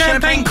 it's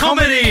Champagne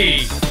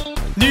Comedy!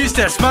 News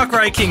desk,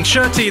 muckraking,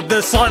 Shirty,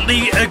 the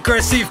slightly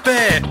aggressive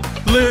bear.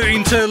 Lou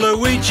into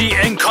Luigi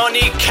and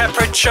Connie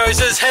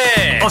Capricciosa's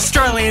hair.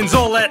 Australians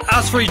all let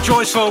us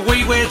rejoice for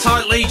we wear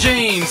tightly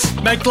jeans.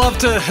 Make love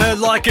to her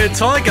like a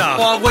tiger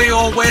while we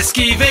all wear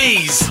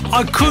skivvies.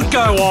 I could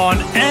go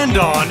on and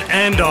on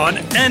and on,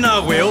 and I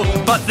will,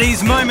 but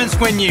these moments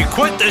when you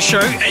quit the show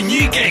and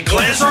you get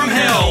glares from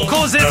hell.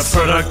 Cause it's a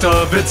product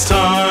of its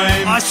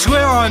time. I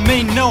swear I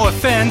mean no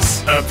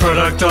offense. A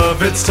product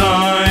of its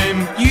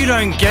time. You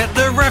don't get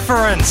the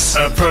reference.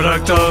 A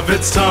product of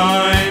its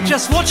time.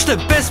 Just watch the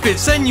best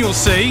bits and you'll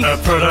see. A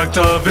product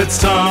of its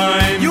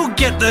time. You'll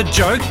get the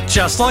joke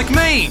just like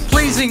me.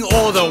 Pleasing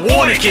all the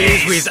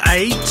Warnickies with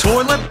a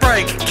toilet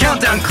break.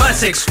 Countdown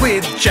classics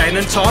with Jane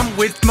and Tom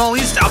with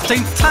Molly's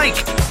 18th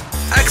take.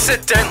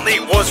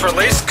 Accidentally was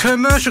released.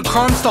 Commercial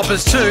Crime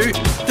Stoppers too.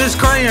 There's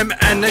Graham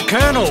and the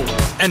Colonel.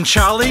 And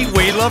Charlie,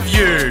 we love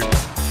you.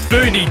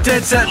 Booney,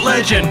 dead set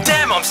legend.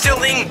 Damn, I'm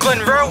still in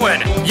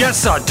Glenrowan.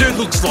 Yes, I do.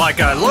 Looks like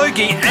a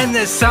Logie, and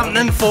there's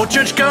something for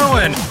church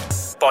going.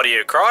 Body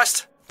of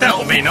Christ. That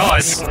would be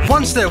nice.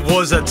 Once there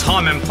was a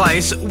time and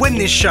place when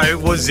this show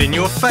was in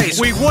your face.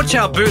 We watch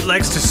our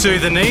bootlegs to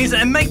soothe the knees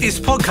and make this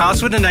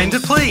podcast with a name to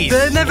please.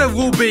 There never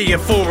will be a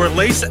full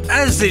release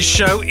as this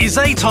show is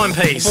a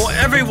timepiece. For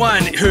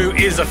everyone who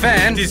is a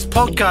fan, this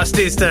podcast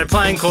is their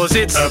playing cause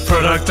it's a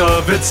product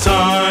of its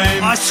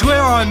time. I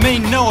swear I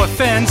mean no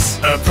offense.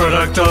 A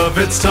product of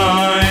its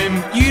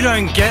time. You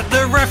don't get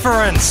the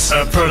reference.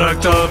 A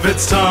product of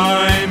its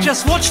time.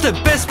 Just watch the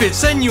best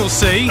bits and you'll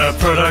see. A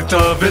product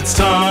of its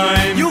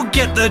time. You'll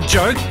get the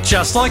joke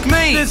just like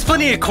me. There's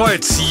plenty of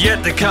quotes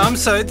yet to come,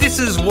 so this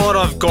is what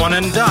I've gone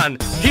and done.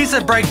 Here's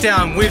a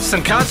breakdown with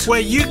some cuts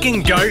where you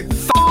can go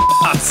f***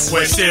 us.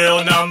 We're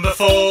still number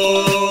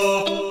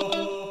 4.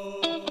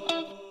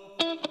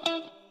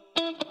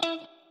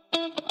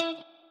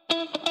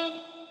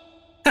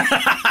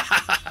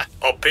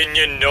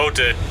 Opinion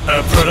noted.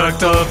 A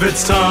product of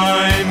its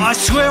time. I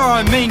swear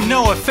I mean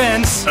no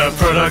offense. A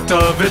product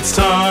of its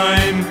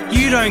time.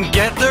 You don't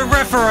get the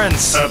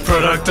reference. A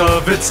product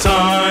of its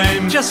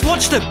time. Just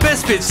watch the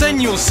best bits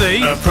and you'll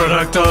see. A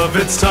product of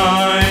its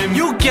time.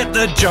 You'll get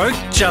the joke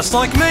just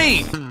like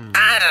me.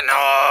 I don't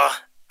know.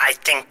 I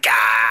think